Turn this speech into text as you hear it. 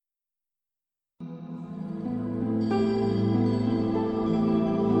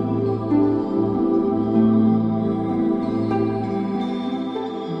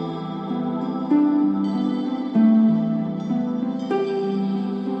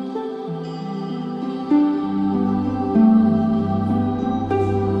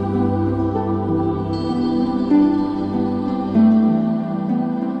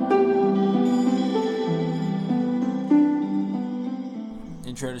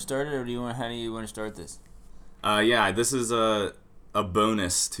to start it, or how do you want to start this? Yeah, this is a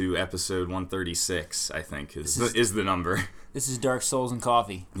bonus to episode 136, I think, is the number. This is Dark Souls and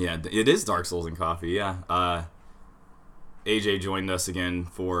Coffee. Yeah, it is Dark Souls and Coffee, yeah. AJ joined us again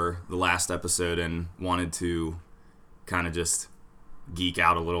for the last episode and wanted to kind of just geek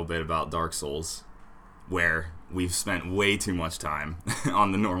out a little bit about Dark Souls, where we've spent way too much time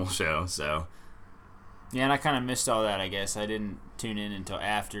on the normal show, so... Yeah, and I kind of missed all that, I guess. I didn't tune in until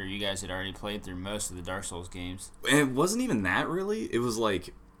after you guys had already played through most of the Dark Souls games. And it wasn't even that, really. It was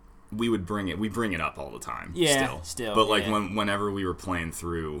like, we bring it up all the time. Yeah, still. But like, whenever we were playing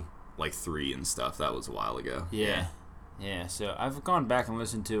through, like, 3 and stuff, that was a while ago. Yeah, so I've gone back and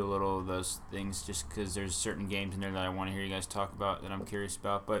listened to a little of those things just because there's certain games in there that I want to hear you guys talk about that I'm curious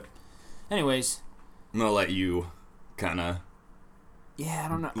about. But anyways. I'm going to let you kind of... Yeah, I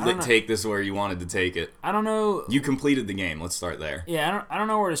don't know. Take this where you wanted to take it. I don't know. You completed the game. Let's start there. Yeah, I don't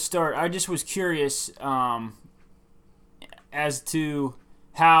know where to start. I just was curious as to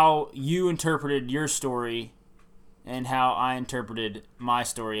how you interpreted your story and how I interpreted my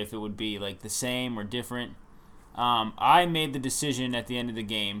story, if it would be like the same or different. I made the decision at the end of the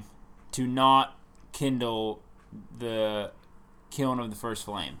game to not kindle the kiln of the first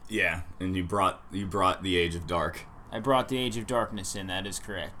flame. Yeah, and you brought the Age of Dark. I brought the Age of Darkness in, that is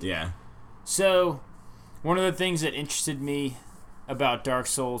correct. Yeah. So, one of the things that interested me about Dark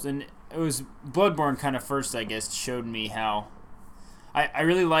Souls, and it was Bloodborne kind of first, I guess, showed me how... I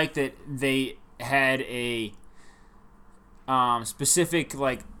really like that they had a specific,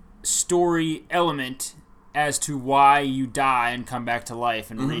 like, story element as to why you die and come back to life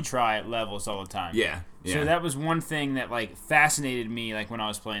and retry at levels all the time. Yeah. So that was one thing that, like, fascinated me, like, when I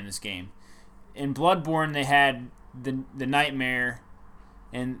was playing this game. In Bloodborne, they had... the nightmare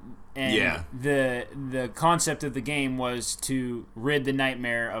and the concept of the game was to rid the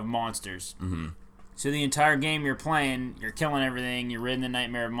nightmare of monsters. Mm-hmm. So the entire game you're playing, you're killing everything, you're ridding the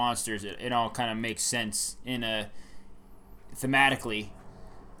nightmare of monsters. It all kind of makes sense thematically,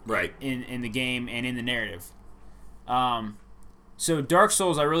 right? In the game and in the narrative. So Dark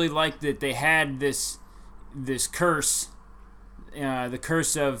Souls, I really liked that they had this curse, the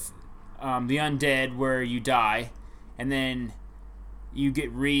curse of the undead, where you die. And then you get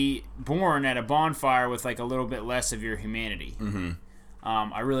reborn at a bonfire with like a little bit less of your humanity. Mm-hmm.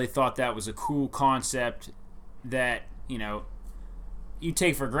 I really thought that was a cool concept that, you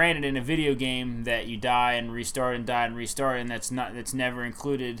take for granted in a video game, that you die and restart and die and restart, and that's never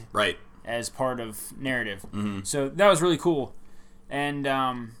included right as part of narrative. Mm-hmm. So that was really cool. And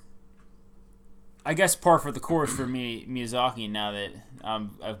I guess par for the course for me, Miyazaki, now that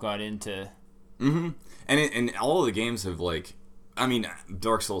I've got into... Mm-hmm. And all of the games have, like... I mean,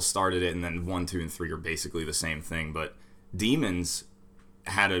 Dark Souls started it, and then 1, 2, and 3 are basically the same thing, but Demons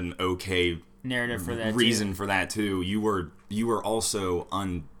had an okay... narrative for that reason for that, too. You were also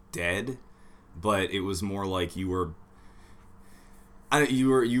undead, but it was more like you were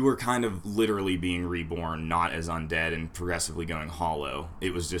kind of literally being reborn, not as undead and progressively going hollow.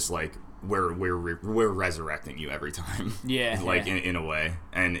 It was just like... We're resurrecting you every time. Yeah. Like, in a way.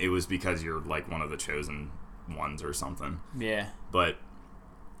 And it was because you're, like, one of the chosen ones or something. Yeah. But,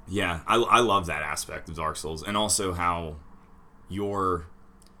 yeah, I love that aspect of Dark Souls. And also how the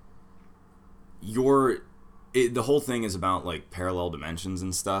whole thing is about, like, parallel dimensions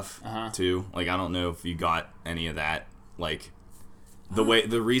and stuff, too. Like, I don't know if you got any of that. Like,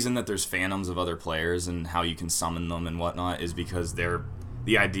 the reason that there's phantoms of other players and how you can summon them and whatnot is because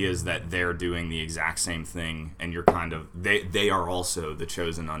the idea is that they're doing the exact same thing, and you're kind of... They are also the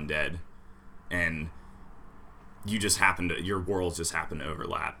chosen undead, and you just your worlds just happen to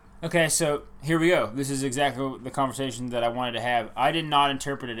overlap. Okay, so here we go. This is exactly the conversation that I wanted to have. I did not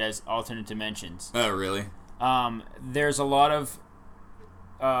interpret it as alternate dimensions. Oh, really? There's a lot of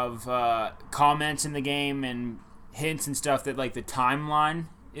comments in the game and hints and stuff that, like, the timeline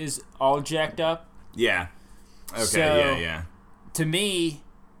is all jacked up. Yeah. Okay, so, yeah. To me,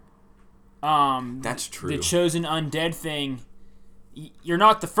 that's true. The chosen undead thing, you're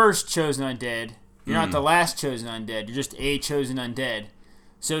not the first chosen undead. You're not the last chosen undead. You're just a chosen undead.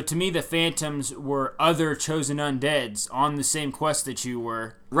 So to me, the phantoms were other chosen undeads on the same quest that you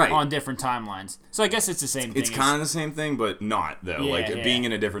were, on different timelines. So I guess it's the same thing. It's kind of the same thing, but not, though. Yeah, being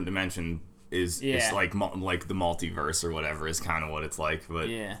in a different dimension is like the multiverse or whatever is kind of what it's like. But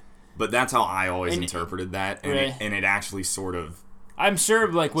yeah. But that's how I always interpreted that, and, and it actually sort of... I'm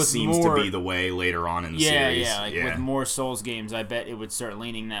sure, like, with seems more... to be the way later on in the series. With more Souls games, I bet it would start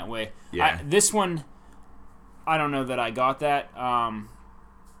leaning that way. Yeah. This one, I don't know that I got that,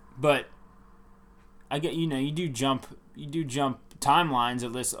 but I get, you do jump timelines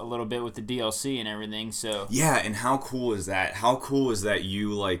at least a little bit with the DLC and everything. So yeah, and how cool is that? How cool is that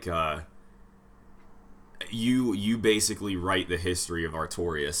you like you basically write the history of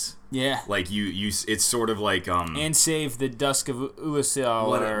Artorias. Yeah. Like you it's sort of like and save the Dusk of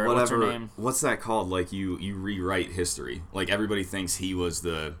Ulasil or what's her name? What's that called? Like you rewrite history. Like everybody thinks he was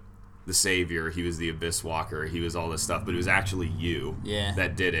the savior, he was the Abyss Walker, he was all this stuff, but it was actually you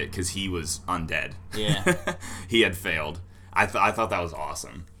that did it because he was undead. Yeah. He had failed. I thought that was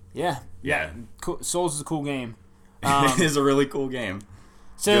awesome. Yeah. Cool. Souls is a cool game. It is a really cool game.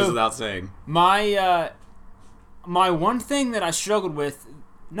 So goes without saying. My one thing that I struggled with,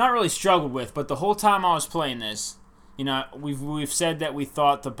 not really struggled with, but the whole time I was playing this, you know, we've said that we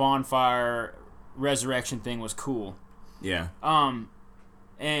thought the bonfire resurrection thing was cool. Yeah.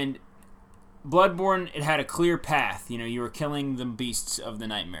 And Bloodborne, it had a clear path. You know, you were killing the beasts of the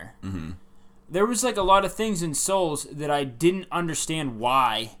nightmare. Mm-hmm. There was like a lot of things in Souls that I didn't understand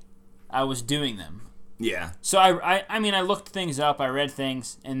why I was doing them. Yeah. So I mean, I looked things up, I read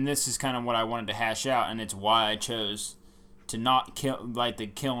things, and this is kind of what I wanted to hash out, and it's why I chose to not kill, like the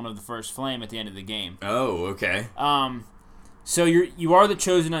killing of the first flame at the end of the game. Oh, okay. So you are the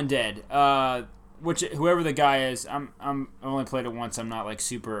chosen undead. Whoever the guy is, I've only played it once. I'm not like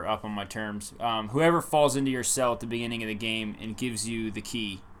super up on my terms. Whoever falls into your cell at the beginning of the game and gives you the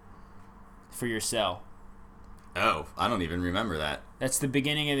key for your cell. Oh, I don't even remember that. That's the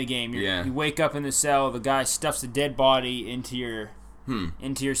beginning of the game. You wake up in the cell. The guy stuffs a dead body into your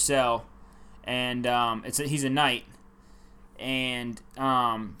cell, and he's a knight. And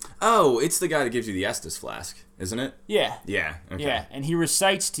oh, it's the guy that gives you the Estus flask, isn't it? Yeah. Yeah. Okay. Yeah, and he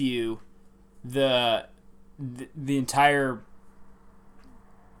recites to you the entire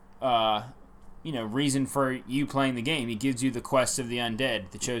reason for you playing the game. He gives you the quest of the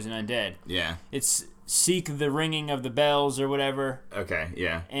undead, the chosen undead. Yeah. It's seek the ringing of the bells or whatever. Okay,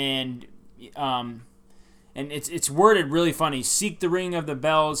 yeah. And it's worded really funny. Seek the ringing of the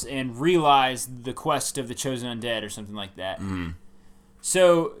bells and realize the quest of the chosen undead or something like that. Mm-hmm.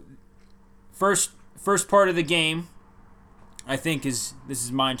 So first part of the game, I think this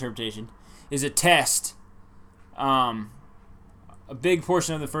is my interpretation, is a test. A big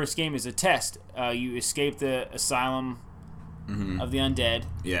portion of the first game is a test. You escape the asylum of the undead.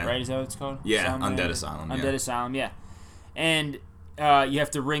 Yeah. Right? Is that what it's called? Yeah, Undead Asylum. Undead Asylum, yeah. And you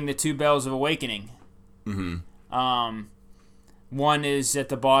have to ring the two bells of awakening. Mm-hmm. One is at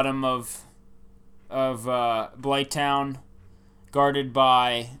the bottom of Blighttown, guarded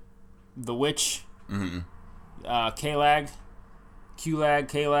by the witch. Mm-hmm. Kalag,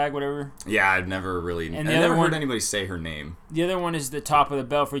 whatever. Yeah, I've never heard anybody say her name. The other one is the top of the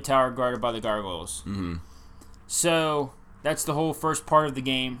Belfry Tower, guarded by the gargoyles. Mm-hmm. So that's the whole first part of the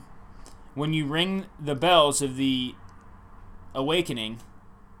game. When you ring the bells of the awakening,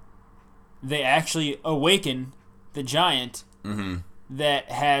 they actually awaken the giant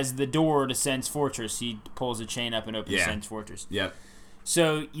that has the door to Sen's Fortress. He pulls a chain up and opens Sen's Fortress. Yep.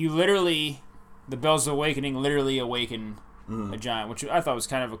 So the bells of awakening literally awaken a giant, which I thought was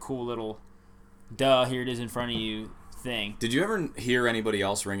kind of a cool little here it is in front of you thing. Did you ever hear anybody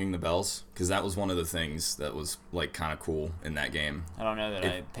else ringing the bells? Because that was one of the things that was like kind of cool in that game. I don't know that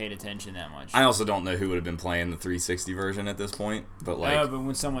I paid attention that much. I also don't know who would have been playing the 360 version at this point, but like. But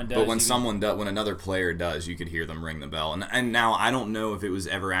when someone does. But when another player does, you could hear them ring the bell. And now I don't know if it was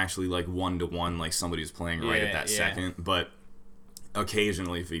ever actually like 1-to-1, like somebody was playing right at that second, but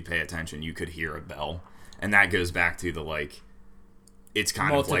occasionally if you pay attention, you could hear a bell, and that goes back to the like. It's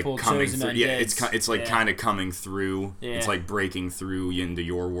kind multiple of like coming through. Undeads. Yeah, it's like kind of coming through. Yeah. It's like breaking through into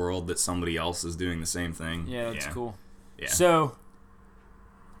your world that somebody else is doing the same thing. Yeah, that's cool. Yeah. So,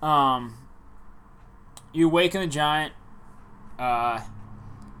 you awaken the giant, and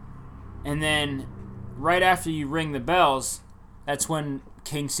then right after you ring the bells, that's when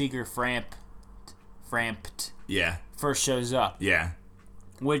Kingseeker Frampt first shows up. Yeah.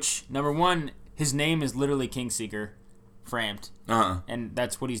 Which, number one, his name is literally Kingseeker Frampt. And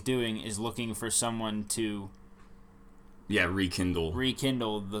that's what he's doing, is looking for someone to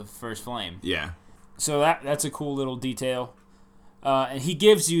rekindle the first flame. Yeah. So that's a cool little detail. And he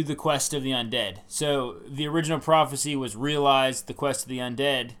gives you the quest of the undead. So the original prophecy was realize the quest of the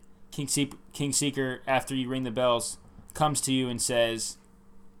undead. Kingseeker, after you ring the bells, comes to you and says,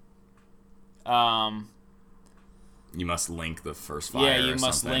 you must link the first fire. Yeah, you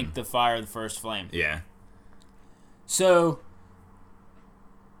must link the fire of the first flame. Yeah. So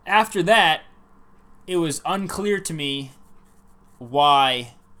after that, it was unclear to me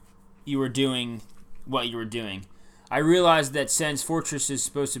why you were doing what you were doing. I realized that Sen's Fortress is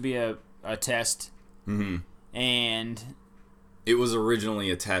supposed to be a test, and It was originally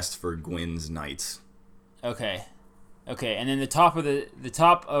a test for Gwyn's knights. Okay, and then the top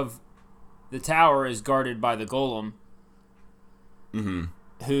of the tower is guarded by the golem,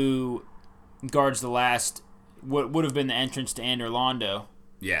 who guards the last what would have been the entrance to Anor Londo.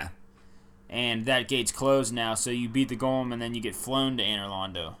 Yeah. And that gate's closed now, so you beat the golem and then you get flown to Anor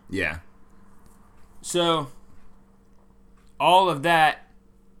Londo. Yeah. So all of that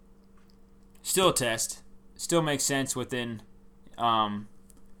still a test, still makes sense within. I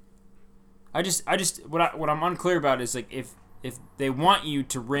just what I'm unclear about is like if they want you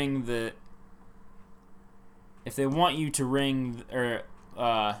to ring the. If they want you to ring or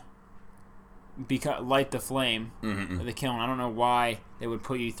light the flame of the kiln, I don't know why they would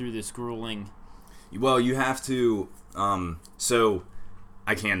put you through this grueling. Well, you have to. So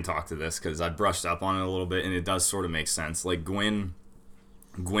I can talk to this because I brushed up on it a little bit, and it does sort of make sense. Like Gwyn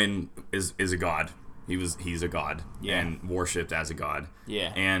is a god. He's a god and worshipped as a god.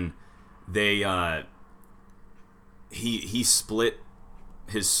 Yeah, and they he split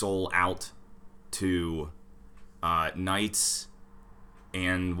his soul out to knights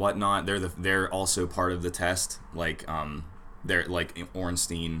and whatnot. They're also part of the test. Like they're like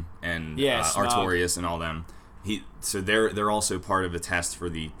Ornstein and Artorias and all them. So they're also part of the test for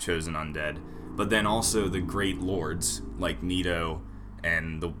the chosen undead. But then also the great lords like Nito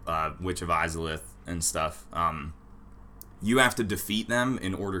and the Witch of Izalith and stuff. You have to defeat them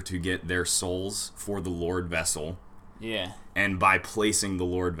in order to get their souls for the Lord Vessel. Yeah. And by placing the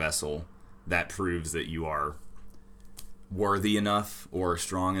Lord Vessel, that proves that you are worthy enough or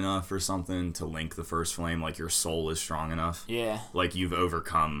strong enough or something to link the first flame. Like your soul is strong enough. Yeah. Like you've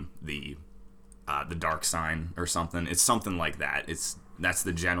overcome the dark sign or something. It's something like that. That's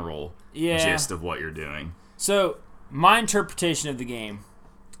the general gist of what you're doing. So my interpretation of the game,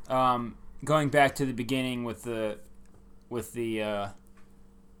 going back to the beginning with the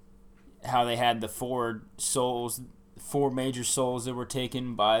how they had the four major souls that were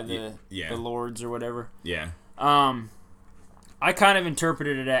taken by the lords or whatever. Yeah. I kind of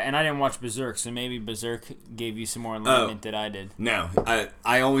interpreted it and I didn't watch Berserk, so maybe Berserk gave you some more enlightenment than I did. No,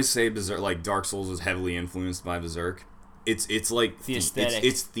 I always say Berserk, like Dark Souls was heavily influenced by Berserk. It's like the aesthetic.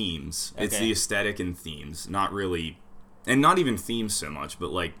 It's themes. Okay. It's the aesthetic and themes, not really, and not even themes so much,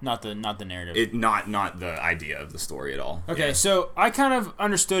 but like not the narrative. It not the idea of the story at all. Okay, so I kind of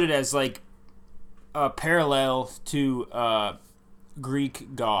understood it as like a parallel to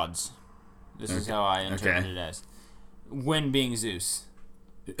Greek gods. This is how I interpreted it as. Gwyn being Zeus.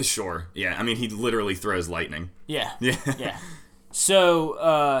 Sure. Yeah. I mean, he literally throws lightning. Yeah. Yeah. Yeah.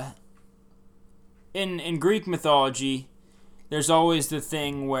 So, in Greek mythology, there's always the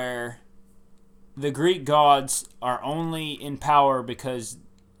thing where the Greek gods are only in power because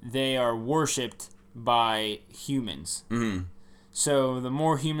they are worshipped by humans. Mm-hmm. So the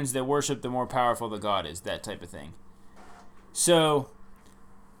more humans that worship, the more powerful the god is, that type of thing. So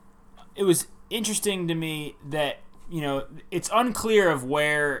it was interesting to me that, it's unclear of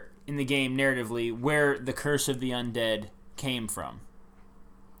where in the game narratively where the curse of the undead came from.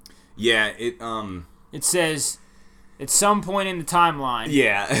 Yeah, it says at some point in the timeline,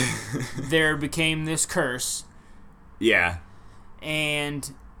 there became this curse. Yeah.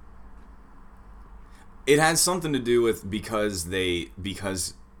 And it has something to do with because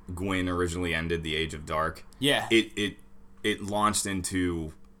Gwyn originally ended the Age of Dark. Yeah. It launched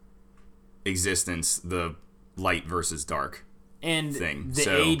into existence the light versus dark and thing.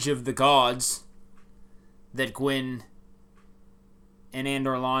 The age of the gods that Gwyn and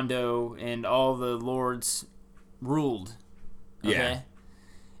Anor Londo and all the lords ruled. Okay? Yeah.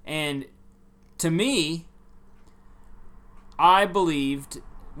 And to me, I believed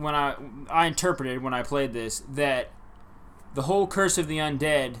when I interpreted when I played this that the whole curse of the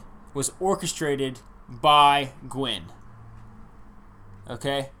undead was orchestrated by Gwyn.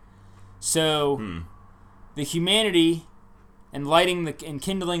 Okay? So the humanity and and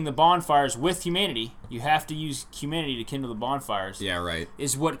kindling the bonfires with humanity, you have to use humanity to kindle the bonfires. Yeah, right.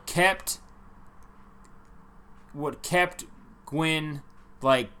 Is what kept Gwyn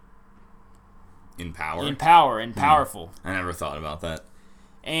like in power and powerful. I never thought about that.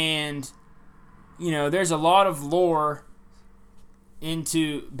 And there's a lot of lore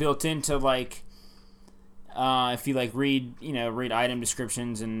built into like if you like read item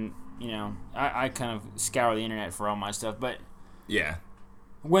descriptions and I kind of scour the internet for all my stuff, but yeah,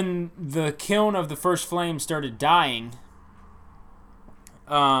 when the kiln of the first flame started dying,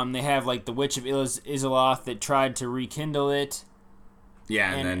 they have like the Witch of Izaloth that tried to rekindle it.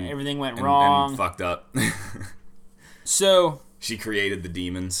 Yeah, and then everything went wrong and fucked up. So she created the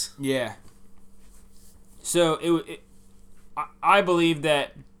demons. Yeah. So I believe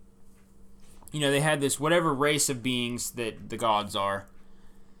that, they had this whatever race of beings that the gods are.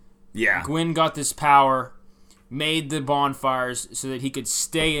 Yeah. Gwyn got this power, made the bonfires so that he could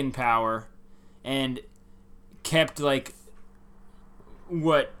stay in power, and kept, like,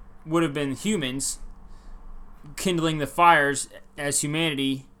 what would have been humans kindling the fires as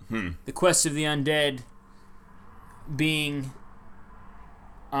humanity. The quest of the undead being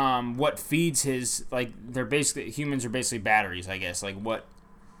what feeds his, like, humans are basically batteries, I guess. Like, what...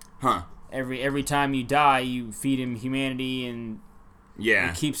 Huh. Every time you die, you feed him humanity, and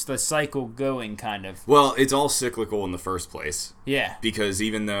it keeps the cycle going, kind of. Well, it's all cyclical in the first place. Yeah. Because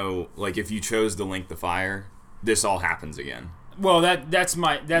even though, like, if you chose to link the fire, this all happens again. Well, that's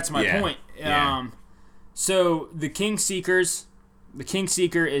my point. Yeah. So the Kingseeker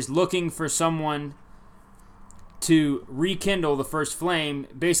is looking for someone to rekindle the first flame,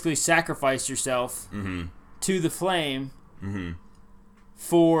 basically sacrifice yourself to the flame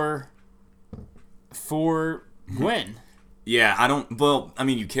for Gwyn. Yeah,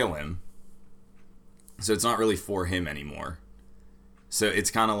 you kill him. So it's not really for him anymore. So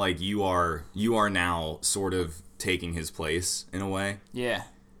it's kind of like you are now sort of taking his place in a way. Yeah.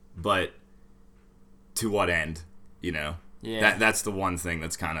 But to what end, Yeah. That's the one thing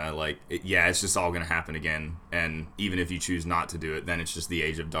that's kind of like, it's just all going to happen again. And even if you choose not to do it, then it's just the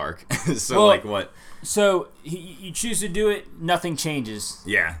Age of Dark. So, like, what? So, you choose to do it, nothing changes.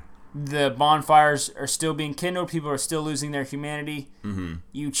 Yeah. The bonfires are still being kindled. People are still losing their humanity. Mm-hmm.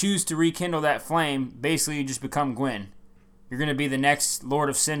 You choose to rekindle that flame. Basically, you just become Gwyn. You're going to be the next Lord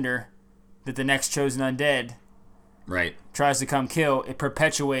of Cinder that the next chosen undead tries to come kill. It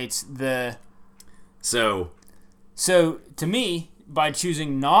perpetuates the... So, to me, by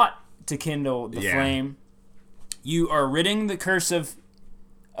choosing not to kindle the flame, you are ridding the curse of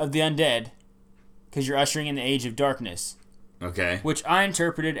the undead, because you're ushering in the Age of Darkness. Okay. Which I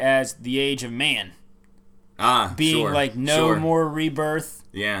interpreted as the Age of Man. Being sure. like more rebirth.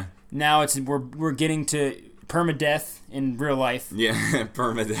 Yeah. Now we're getting to permadeath in real life. Yeah,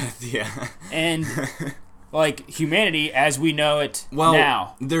 permadeath, yeah. And like humanity as we know it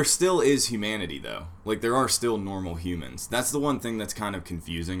now. There still is humanity though. Like there are still normal humans. That's the one thing that's kind of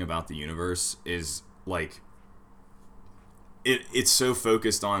confusing about the universe is like it's so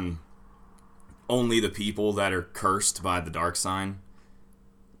focused on only the people that are cursed by the dark sign.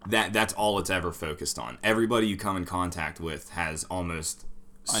 That's all it's ever focused on. Everybody you come in contact with has almost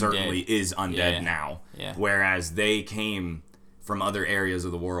certainly is undead now. Yeah. Whereas they came from other areas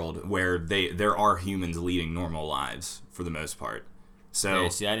of the world where there are humans leading normal lives for the most part. So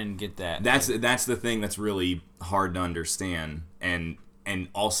see, I didn't get that. That's the thing that's really hard to understand and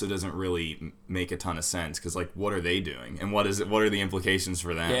also doesn't really make a ton of sense because like what are they doing and what are the implications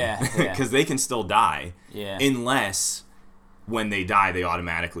for them? Yeah. Because they can still die. Yeah. Unless when they die they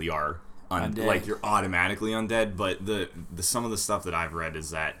automatically are undead. Like you're automatically undead. But the some of the stuff that I've read is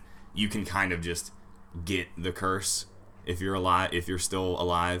that you can kind of just get the curse if you're alive, if you're still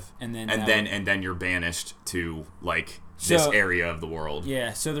alive, and then you're banished to like this area of the world.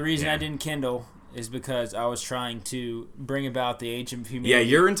 Yeah. So the reason I didn't kindle is because I was trying to bring about the Age of Humanity. Yeah,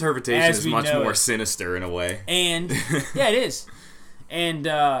 your interpretation is much more sinister in a way. And yeah, it is. And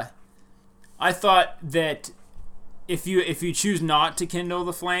I thought that if you choose not to kindle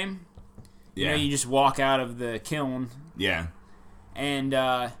the flame, you just walk out of the kiln. Yeah. And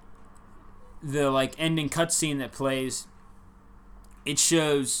the like ending cutscene that plays, it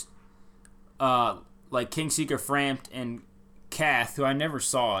shows like Kingseeker Frampt and Kath, who I never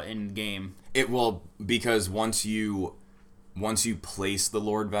saw in game. It will, because once you place the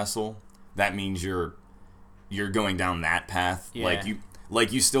Lord Vessel, that means you're going down that path. Yeah.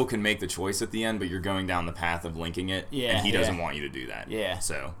 Like you still can make the choice at the end, but you're going down the path of linking it. Yeah. And he doesn't want you to do that. Yeah.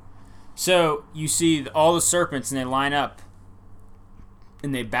 So you see all the serpents and they line up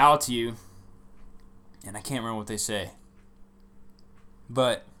and they bow to you, and I can't remember what they say.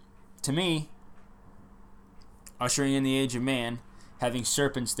 But to me, ushering in the Age of Man, having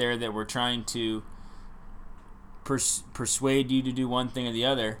serpents there that were trying to persuade you to do one thing or the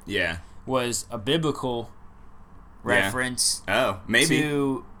other, was a biblical reference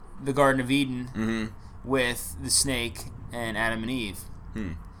to the Garden of Eden with the snake and Adam and Eve.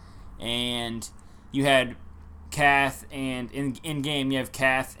 And you had Kath, and in game you have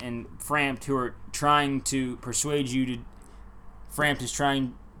Kath and Frampt who are trying to persuade you to. Frampt is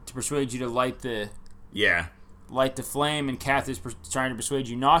trying to persuade you to light the flame, and Kath is trying to persuade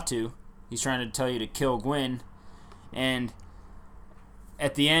you not to. He's trying to tell you to kill Gwyn, and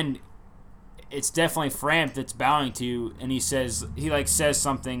at the end, it's definitely Frampt that's bowing to you, and he says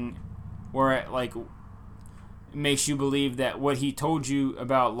something where like makes you believe that what he told you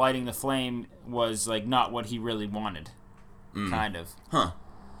about lighting the flame was like not what he really wanted, kind of. Huh.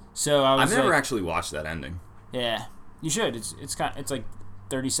 So I was I've never like, actually watched that ending. yeah, you should. It's like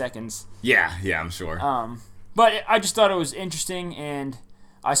 30 seconds. Yeah, I'm sure. But I just thought it was interesting, and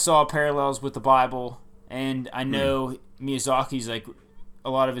I saw parallels with the Bible, and I know Miyazaki's like a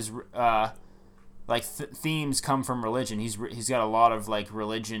lot of his themes come from religion. He's got a lot of like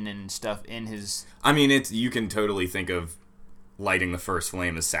religion and stuff in his. I mean, you can totally think of lighting the first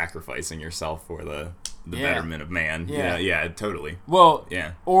flame as sacrificing yourself for the betterment of man. Yeah, totally. Well,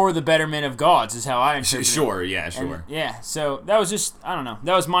 yeah, or the betterment of gods is how I interpret it. Sure. And, yeah, so that was just, I don't know.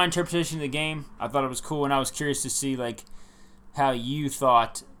 That was my interpretation of the game. I thought it was cool, and I was curious to see like how you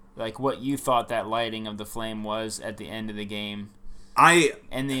thought, like what you thought that lighting of the flame was at the end of the game.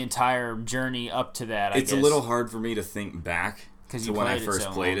 And the entire journey up to that. It's a little hard for me to think back to when I first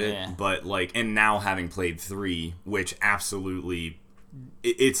played it, yeah. But like, and now having played 3, which absolutely,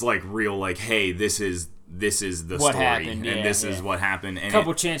 it's like real. Like, hey, this is the what story, happened, and this is what happened. And a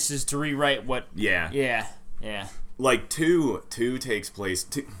couple chances to rewrite what. Yeah. Like 2 takes place.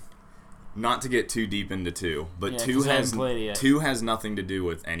 Not to get too deep into 2, but 2 has nothing to do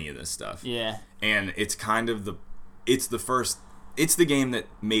with any of this stuff. Yeah, and it's kind of it's the game that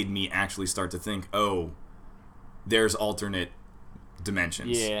made me actually start to think, oh, there's alternate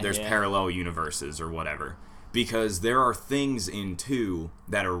dimensions. There's parallel universes or whatever. Because there are things in 2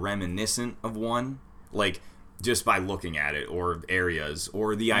 that are reminiscent of 1, like just by looking at it, or areas,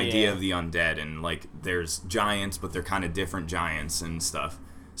 or the idea of the undead, and like there's giants, but they're kind of different giants and stuff.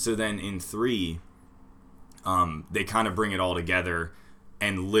 So then in 3, they kind of bring it all together,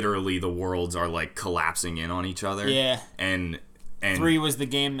 and literally the worlds are like collapsing in on each other. Yeah. And 3 was the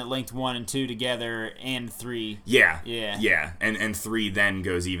game that linked 1 and 2 together, and 3. Yeah. And 3 then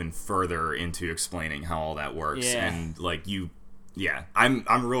goes even further into explaining how all that works. Yeah. And like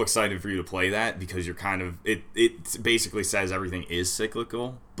I'm real excited for you to play that, because you're kind of it basically says everything is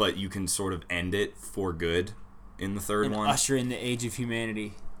cyclical, but you can sort of end it for good in the third one. Usher in the age of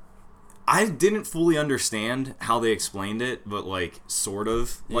humanity. I didn't fully understand how they explained it, but like sort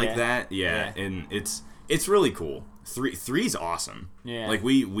of like that. Yeah. And it's really cool. 3's awesome. Yeah. Like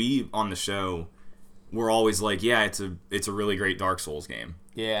we on the show, we're always like, yeah, it's a really great Dark Souls game.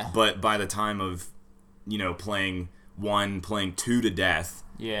 Yeah. But by the time of, playing 1, playing 2 to death,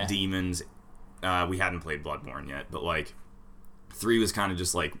 demons, we hadn't played Bloodborne yet, but like 3 was kind of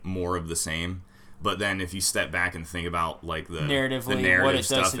just like more of the same. But then if you step back and think about like the narrative what it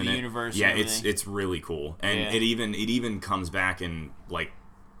stuff does to in the it, universe, it's really cool. And it even comes back and like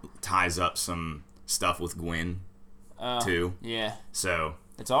ties up some stuff with Gwyn too. Yeah. So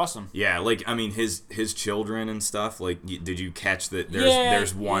it's awesome. Yeah, like I mean his children and stuff. Like, did you catch that?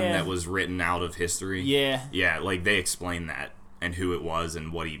 There's one that was written out of history. Yeah. Yeah, like they explain that and who it was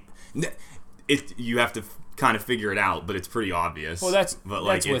and what he. You have to kind of figure it out, but it's pretty obvious. Well, that's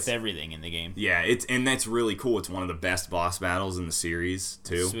with everything in the game. Yeah, and that's really cool. It's one of the best boss battles in the series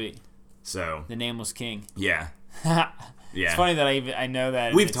too. Sweet. So the Nameless King. Yeah. Yeah. It's funny that I know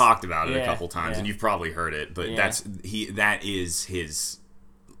that. We've talked about it a couple times, and you've probably heard it, but that is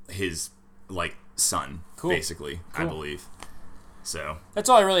his like son, basically, cool. I believe. So that's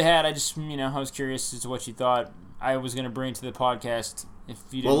all I really had. I just I was curious as to what you thought. I was going to bring to the podcast if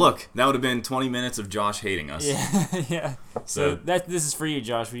you didn't. Well, look, that would have been 20 minutes of Josh hating us. Yeah, yeah. So this is for you,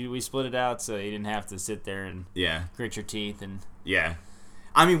 Josh. We split it out so you didn't have to sit there and grit your teeth and. Yeah.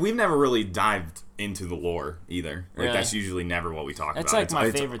 I mean, we've never really dived into the lore either. Like really? That's usually never what we talk about. That's like my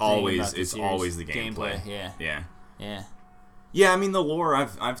favorite thing about the It's series. always the gameplay. Yeah. Yeah, I mean, the lore,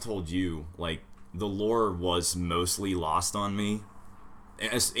 I've told you, like, the lore was mostly lost on me.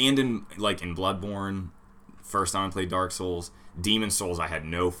 And in Bloodborne, first time I played Dark Souls, Demon Souls, I had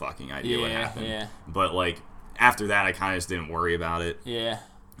no fucking idea what happened. Yeah. But, like, after that, I kind of just didn't worry about it. Yeah.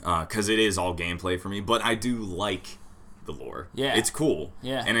 Because it is all gameplay for me. But I do like the lore. Yeah. It's cool.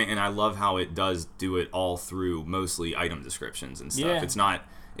 Yeah. And I love how it does do it all through mostly item descriptions and stuff. Yeah.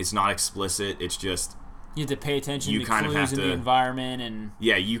 It's not explicit. It's just you have to pay attention to clues in the environment and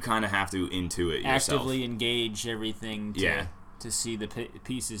you kind of have to intuit yourself. Actively engage everything to see the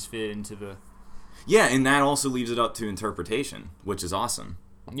pieces fit into the. Yeah, and that also leaves it up to interpretation, which is awesome.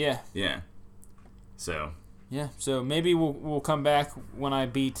 Yeah. Yeah. So. Yeah, so maybe we'll come back when I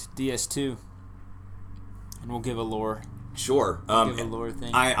beat DS2. And we'll give a lore. Sure. Give a lore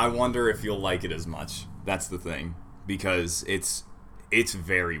thing. I wonder if you'll like it as much. That's the thing. Because it's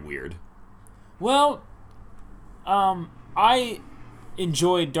very weird. Well, I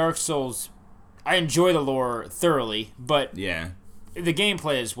enjoyed Dark Souls. I enjoy the lore thoroughly, but the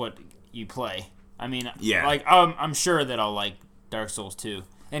gameplay is what you play. I mean, Yeah. like I'm sure that I'll like Dark Souls 2.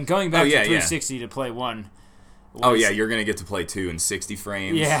 And going back to 360 to play 1. You're gonna get to play 2 in 60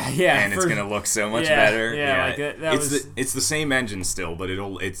 frames. Yeah, and it's gonna look so much better. Yeah, like that it's the same engine still, but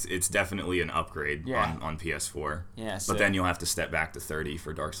it's definitely an upgrade on PS4. Yeah, so, but then you'll have to step back to 30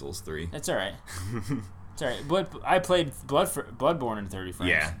 for Dark Souls 3. That's all right. It's all right. But I played Bloodborne in 30 frames.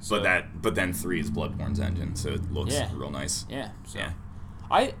 Yeah, so. but then 3 is Bloodborne's engine, so it looks real nice. Yeah. So. Yeah.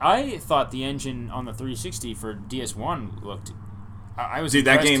 I thought the engine on the 360 for DS1 looked. I was Dude,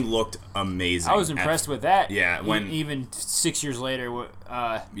 impressed. that game looked amazing. I was impressed with that. Yeah, when even 6 years later.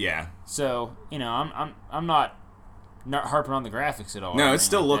 Yeah. So I'm not harping on the graphics at all. No, it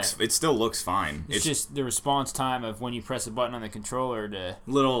still looks fine. It's just the response time of when you press a button on the controller to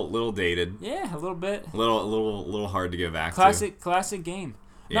little dated. Yeah, a little bit. Little hard to go back to. Classic game.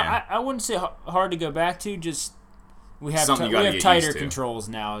 Yeah. No, I wouldn't say hard to go back to. Just we have we tighter controls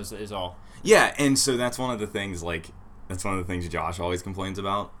now. Is all. Yeah, and so that's one of the things Josh always complains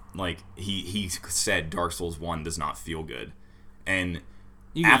about. Like he said Dark Souls 1 does not feel good. And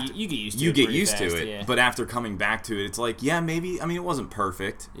you get used to it. Yeah. But after coming back to it, it's like, yeah, maybe, I mean, it wasn't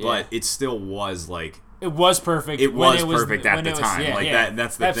perfect, but it still was like it was perfect. It was perfect at the time.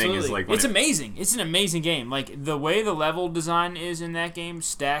 That's the Absolutely. thing is like it's amazing. It's an amazing game. Like the way the level design is in that game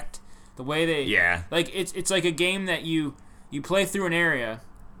stacked, the way they like it's like a game that you play through an area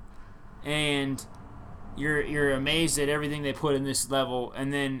and you're amazed at everything they put in this level,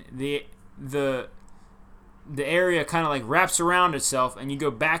 and then the area kind of like wraps around itself, and you go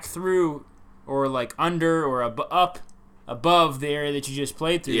back through, or like under, or up above the area that you just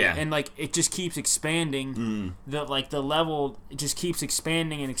played through, and like it just keeps expanding. The level, it just keeps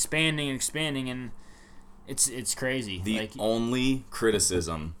expanding and expanding and expanding, and it's crazy. The only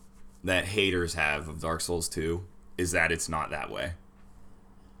criticism that haters have of Dark Souls 2 is that it's not that way.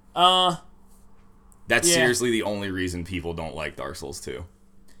 That's seriously the only reason people don't like Dark Souls 2.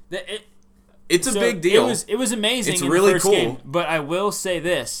 It's a big deal. It was amazing. It's really cool. Game, but I will say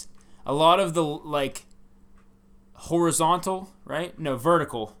this: a lot of the horizontal, right? No,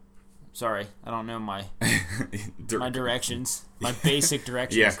 vertical. Sorry, I don't know my directions, my basic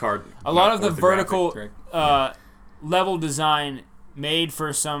directions. Yeah, a lot of the vertical level design made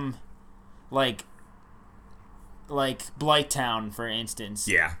for some like Blighttown, for instance.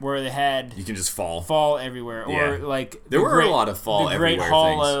 Yeah. Where they had you can just fall everywhere, or like there were a lot of fall everywhere. Great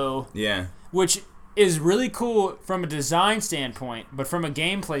Hollow. Things. Yeah. Which is really cool from a design standpoint, but from a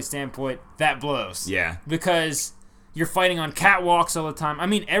gameplay standpoint, that blows. Yeah. Because you're fighting on catwalks all the time. I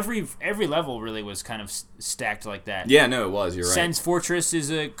mean, every level really was kind of stacked like that. Yeah, no, it was. You're right. Sen's Fortress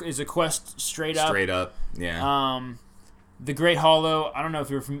is a quest straight up. Straight up, yeah. The Great Hollow. I don't know if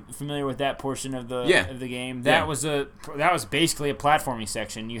you're familiar with that portion of the game. That was basically a platforming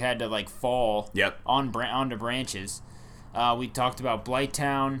section. You had to like fall onto branches. We talked about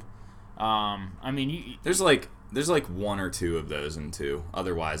Blighttown. I mean, there's like one or two of those in 2.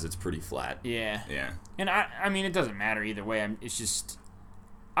 Otherwise, it's pretty flat. Yeah. Yeah. And I mean, it doesn't matter either way. It's just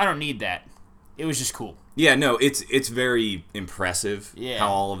I don't need that. It was just cool. Yeah. No, it's very impressive. Yeah. How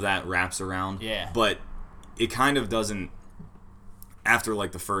all of that wraps around. Yeah. But it kind of doesn't. After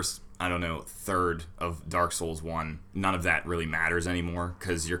like the first, I don't know, third of Dark Souls 1, none of that really matters anymore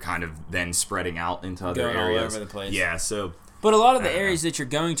because you're kind of then spreading out into other areas. All over the place. Yeah, so. But a lot of the areas that you're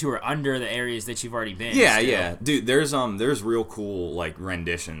going to are under the areas that you've already been. Yeah, yeah, dude. There's real cool like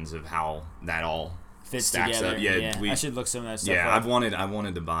renditions of how that all fits stacks together. up. Yeah, I should look some of that stuff Yeah, up. I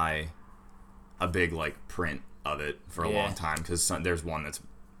wanted to buy a big like print of it for a long time because there's one that's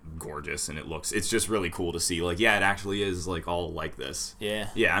gorgeous and it's just really cool to see. Like, yeah, it actually is like all like this. Yeah.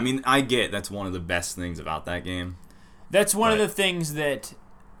 Yeah, I mean, I get that's one of the best things about that game. That's one of the things that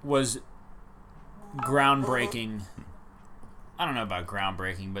was groundbreaking. I don't know about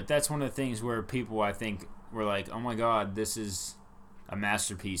groundbreaking, but that's one of the things where people, I think, were like, "Oh my God, this is a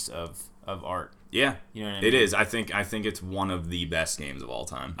masterpiece of art." Yeah, you know what I mean? It is. I think it's one of the best games of all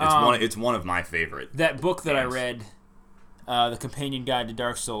time. It's one of my favorite. That book that I read, the Companion Guide to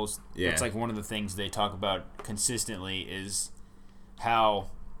Dark Souls. Yeah. It's like one of the things they talk about consistently is how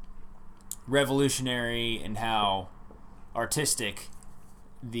revolutionary and how artistic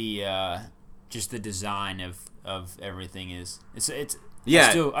the just the design of everything is. It's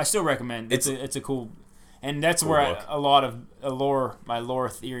I still recommend. It's a cool, and that's cool where a lot of my lore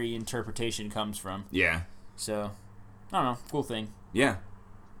theory interpretation comes from. Yeah. So, I don't know, cool thing. Yeah.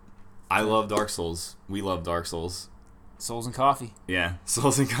 I love Dark Souls. We love Dark Souls. Souls and coffee. Yeah,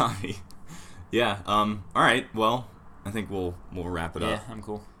 Souls and coffee. Yeah. All right. Well, I think we'll wrap it up. Yeah, I'm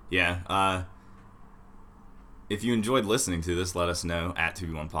cool. Yeah. if you enjoyed listening to this, let us know at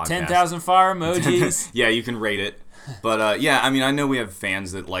 2v1 Podcast. 10,000 fire emojis. Yeah, you can rate it. But yeah, I mean, I know we have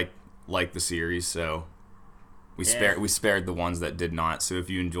fans that like the series, so we spared the ones that did not. So if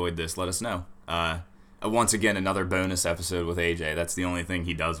you enjoyed this, let us know. Once again, another bonus episode with AJ. That's the only thing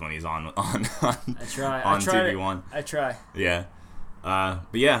he does when he's on I try. on 2v1. I try. Yeah. But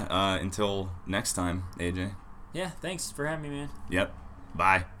yeah, until next time, AJ. Yeah, thanks for having me, man. Yep.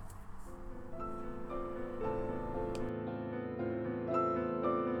 Bye.